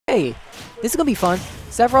Hey, this is gonna be fun.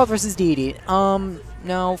 Sephiroth versus Dedede.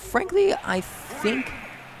 Now, frankly, I think...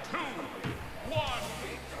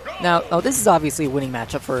 Now, this is obviously a winning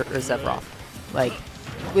matchup for Sephiroth. Like,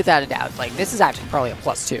 without a doubt. Like, this is actually probably a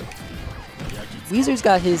 +2. Wheezer's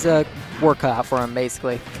got his work cut out for him,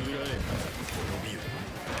 basically.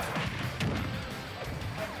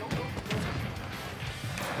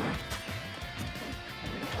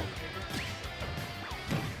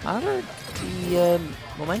 However, the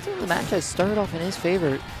momentum of the match has started off in his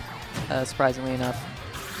favor, surprisingly enough.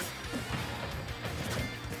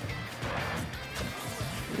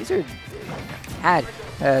 Wheezer had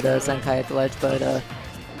Zenkai at the ledge, but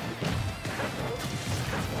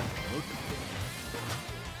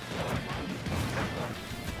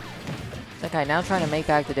Zenkai now trying to make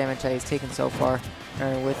back the damage that he's taken so far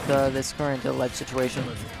with this current ledge situation.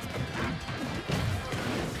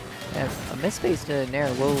 Yeah, a misspaced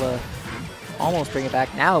Nair will almost bring it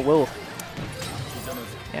back. Now it will.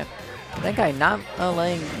 Yeah, Zenkai not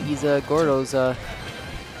letting these Gordos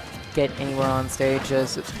get anywhere on stage,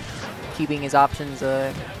 just keeping his options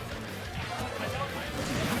at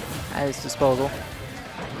his disposal.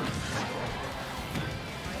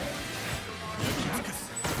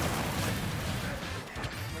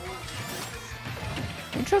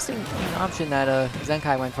 Interesting option that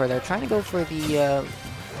Zenkai went for there, trying to go for the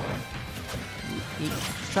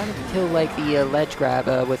trying to kill like the ledge grab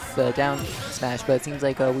with down smash, but it seems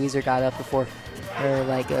like Wheezer got up before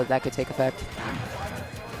like that could take effect.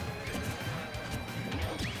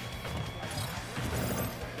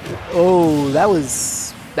 Oh, that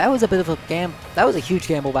was a bit of a that was a huge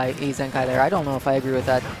gamble by Zenkai there. I don't know if I agree with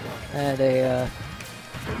that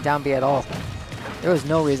down B at all. There was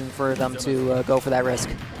no reason for them to go for that risk.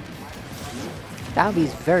 Down B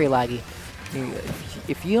is very laggy.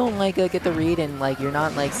 If you don't like get the read and like you're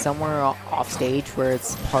not like somewhere off stage where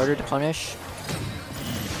it's harder to punish,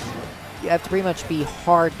 you have to pretty much be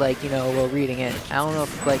hard, like, you know, reading it. I don't know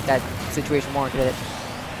if like that situation warranted it.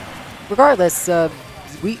 Regardless,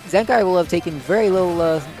 Zenkai will have taken very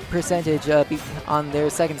little percentage on their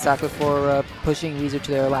second stock before pushing Wheezer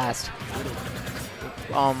to their last.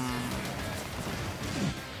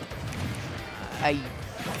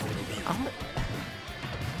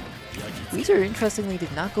 Wheezer, interestingly,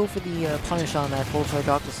 did not go for the punish on that full charge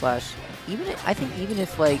Octo Slash. I think even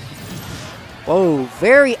if, like... Whoa,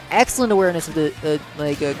 very excellent awareness of the,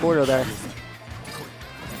 Gordo there.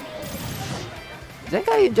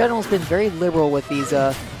 Zenkai in general has been very liberal with these,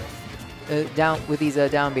 down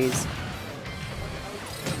Bs.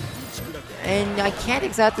 And I can't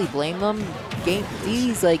exactly blame them.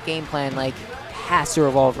 These, like, game plan, like, has to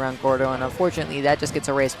revolve around Gordo, and unfortunately, that just gets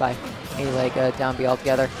erased by a, down B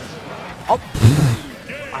altogether. Oh,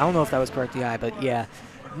 I don't know if that was correct DI, but yeah,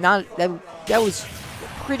 that was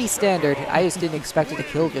pretty standard. I just didn't expect it to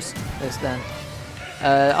kill just then.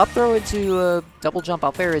 Up throw into double jump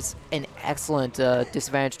out there is an excellent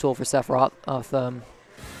disadvantage tool for Sephiroth.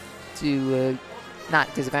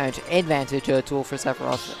 Not disadvantage, advantage tool for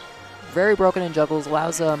Sephiroth. Very broken in juggles,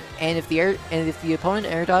 allows and if the opponent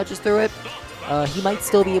air dodges through it, he might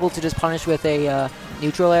still be able to just punish with a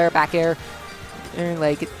neutral air, back air, and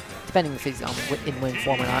like. Depending if he's in win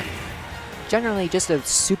form or not. Generally, just a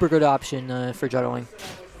super good option for juggling.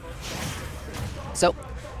 So,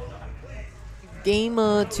 game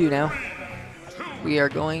 2 now. We are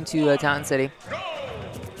going to Town City.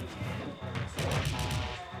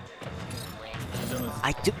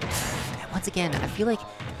 Once again, I feel like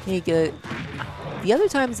the other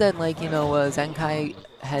times that Zenkai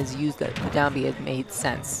has used the down B, it made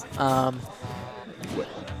sense.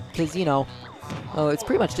 Because oh, it's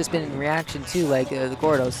pretty much just been in reaction to the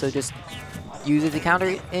Gordos, so just use it to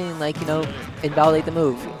counter and invalidate the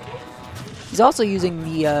move. He's also using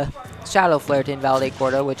the Shadow Flare to invalidate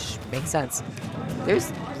Gordo, which makes sense.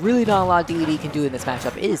 There's really not a lot Dedede can do in this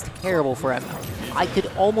matchup. It is terrible for him. I could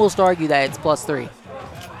almost argue that it's +3.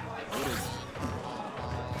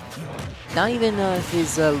 Not even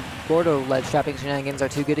his Gordo ledge trapping shenanigans are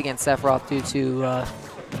too good against Sephiroth due to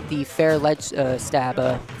the fair ledge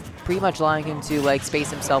stab. Pretty much allowing him to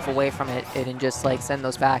space himself away from it and just send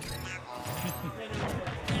those back.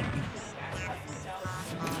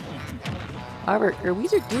 However,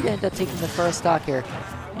 Wheezer did end up taking the first stock here,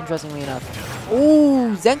 interestingly enough.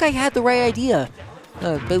 Oh, Zenkai had the right idea,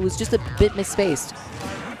 but it was just a bit misspaced.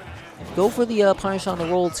 Go for the punish on the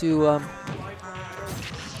roll to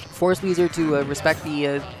force Wheezer to respect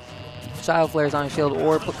the Shadow Flares on his shield,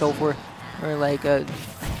 or go for a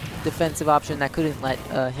defensive option that couldn't let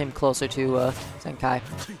him closer to Zenkai.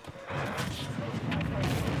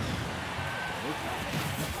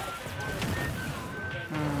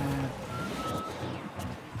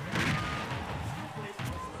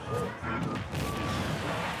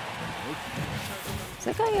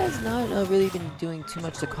 Zenkai has not really been doing too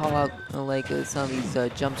much to call out some of these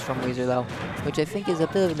jumps from Wheezer though, which I think is a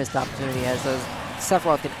bit of a missed opportunity, as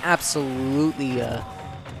Sephiroth can absolutely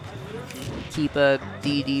keep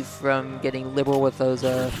Dedede from getting liberal with those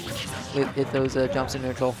jumps in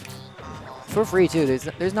neutral. For free too.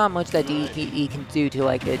 There's not much that Dedede can do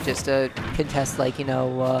to just contest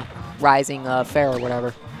rising fair or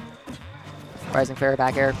whatever. Rising fair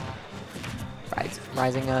back air.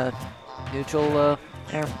 Rising neutral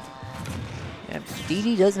air. Yeah,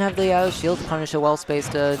 Dedede doesn't have the shield to punish a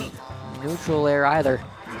well-spaced neutral air either.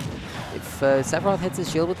 If Sephiroth hits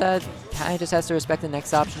his shield with that, kind of just has to respect the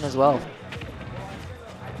next option as well.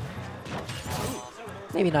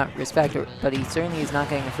 Maybe not respect, but he certainly is not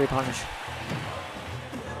getting a free punish.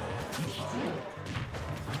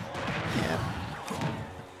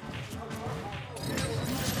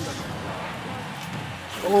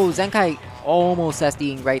 Oh, Zenkai almost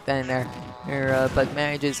SDing right then and there, but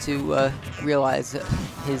manages to realize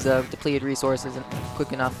his depleted resources isn't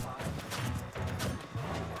quick enough.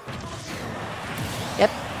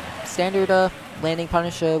 Yep, standard landing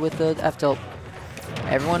punish with the F tilt.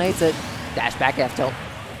 Everyone hates it. Dash back F tilt.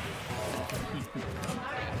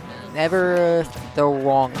 Never the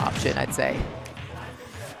wrong option, I'd say.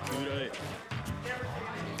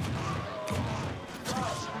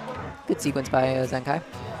 Good sequence by Zenkai.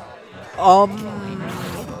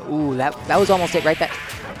 Ooh, that was almost it right there.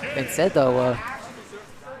 Instead, though,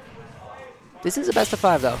 this is a best of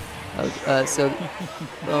 5, though.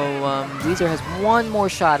 Wheezer has one more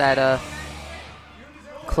shot at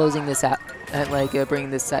closing this out, at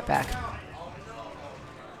bringing this set back.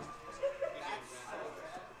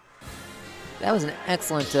 That was an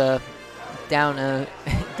excellent down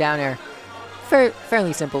air.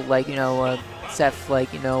 Fairly simple, Seph,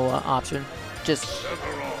 option. Just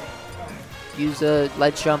use a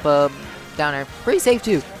ledge jump down air. Pretty safe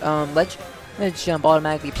too. Ledge jump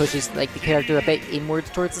automatically pushes the character a bit inwards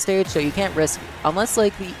towards the stage, so you can't risk unless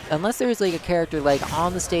there's a character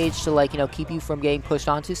on the stage to keep you from getting pushed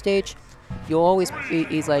onto stage. You'll always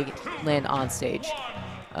land on stage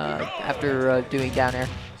after doing down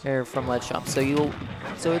air from ledge jump.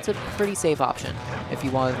 So it's a pretty safe option if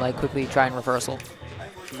you want to quickly try and reversal.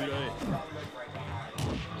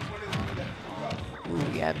 Ooh,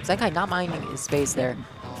 yeah, Zenkai not minding his space there.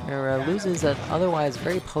 Loses an otherwise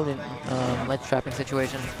very potent ledge trapping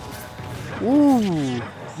situation. Ooh!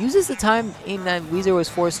 Uses the time in that Wheezer was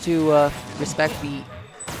forced to respect the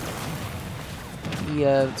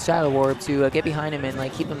Shadow Warp to get behind him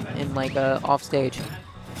and keep him in off stage.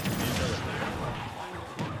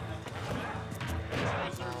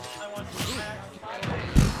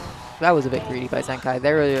 That was a bit greedy by Zenkai.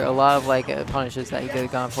 There were a lot of punishes that he could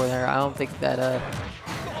have gone for there. I don't think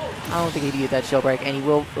he'd get that shield break, and he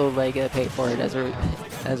will pay for it as a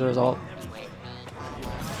result.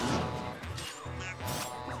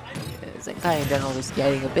 Zenkai in general just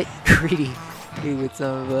getting a bit greedy with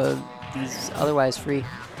some of these otherwise free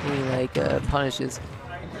punishes.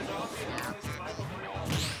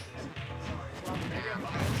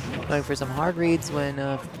 Going for some hard reads when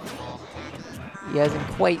he hasn't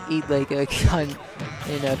quite gone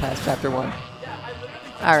in past chapter 1.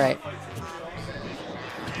 All right.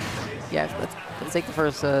 Yeah, let's take the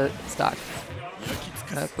first stock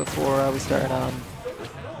before we start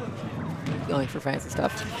going for fancy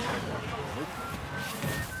stuff.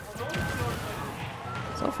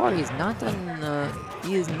 So far, he's not done.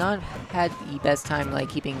 He has not had the best time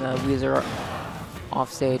keeping Wheezer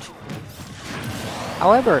off stage.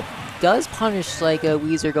 However, does punish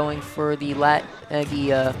Wheezer going for the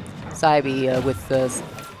side B with the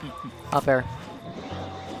up air.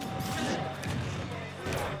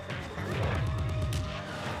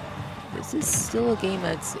 This is still a game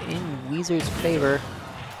that's in Wheezer's favor.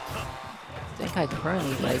 Zenkai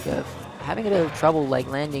currently having a bit of trouble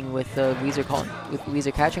landing with Wheezer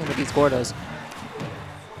catching him with these Gordos.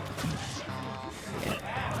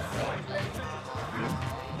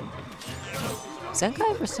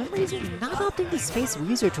 Zenkai, for some reason, not opting to space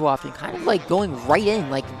Wheezer too often, kind of going right in,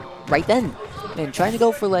 right then, and trying to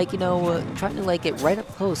go for trying to get right up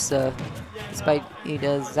close, despite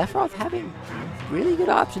Sephiroth having really good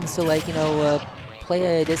options to play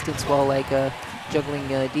at a distance while juggling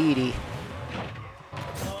Dedede.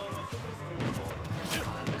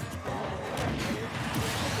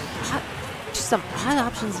 Just some odd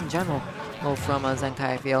options in general from Zenkai,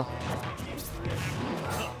 I feel.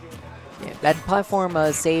 Yeah, that platform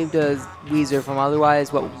saved Wheezer from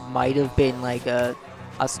otherwise what might have been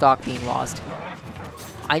a stock being lost.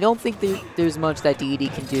 I don't think there's much that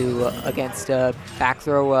Dedede can do against back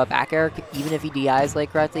throw back air. Even if he DIs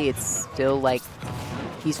correctly, it's still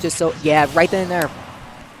He's just so, yeah, right then and there.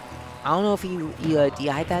 I don't know if he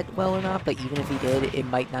DI'd that well or not, but even if he did, it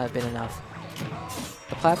might not have been enough.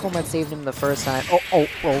 The platform that saved him the first time.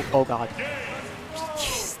 Oh God.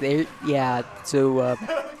 Jeez, there, yeah, so,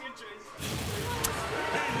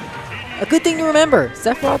 a good thing to remember,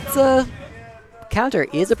 Sephiroth's counter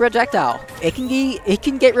is a projectile. It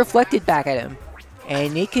can get reflected back at him,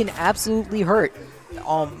 and it can absolutely hurt.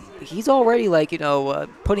 He's already like, you know,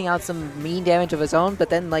 putting out some mean damage of his own,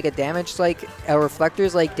 but then like a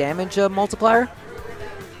reflector's like damage multiplier.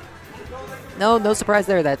 No surprise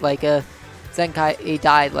there that like Zenkai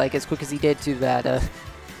died like as quick as he did to that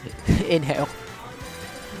inhale.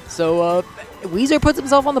 So Wheezer puts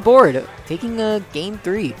himself on the board, taking game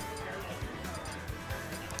 3.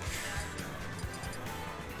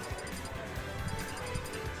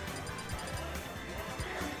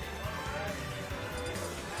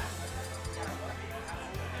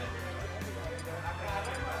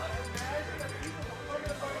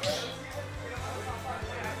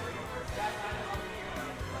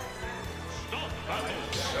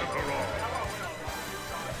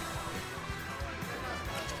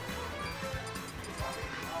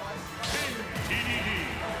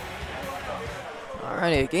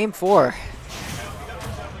 Alrighty, game 4.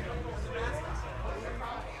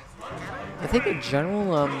 I think in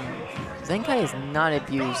general, Zenkai has not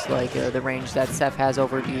abused like the range that Seph has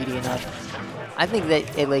over Dedede enough. I think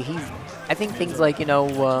that I think things like, you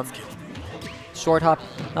know, short hop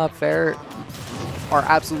fair are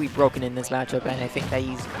absolutely broken in this matchup, and I think that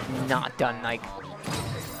he's not done like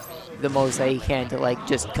the most that he can to like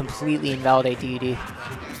just completely invalidate Dedede.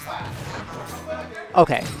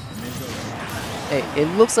 Okay. It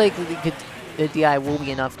looks like the DI will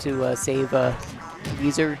be enough to save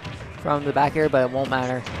Wheezer from the back air, but it won't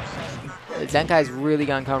matter. Zenkai's really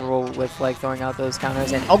gotten comfortable with like throwing out those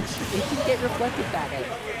counters, and it can get reflected back at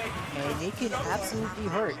him, and it can absolutely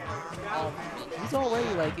hurt. He's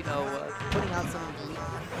already like, you know, putting out some.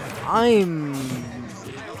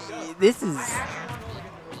 This is.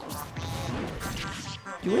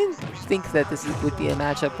 You wouldn't think that this would be a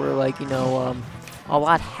matchup where like, you know, a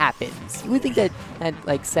lot happens. You would think that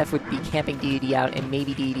like Seph would be camping Dedede out, and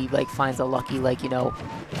maybe Dedede like finds a lucky like, you know,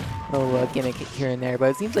 little gimmick here and there.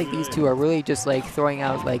 But it seems like these two are really just like throwing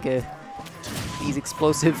out like these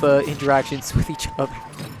explosive interactions with each other.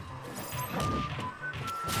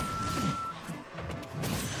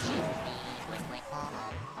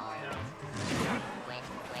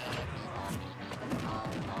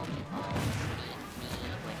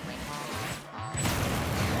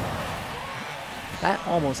 That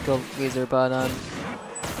almost killed Wheezer, but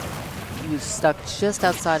he was stuck just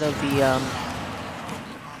outside of the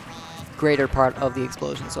greater part of the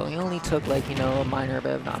explosion, so he only took like, you know, a minor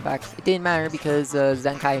bit of knockback. It didn't matter because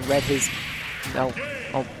Zenkai read his. No,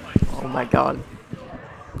 oh my God.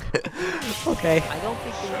 Okay. I don't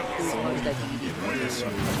think there's much that he did to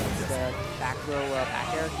back row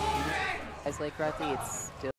back air as like correctly. It's still.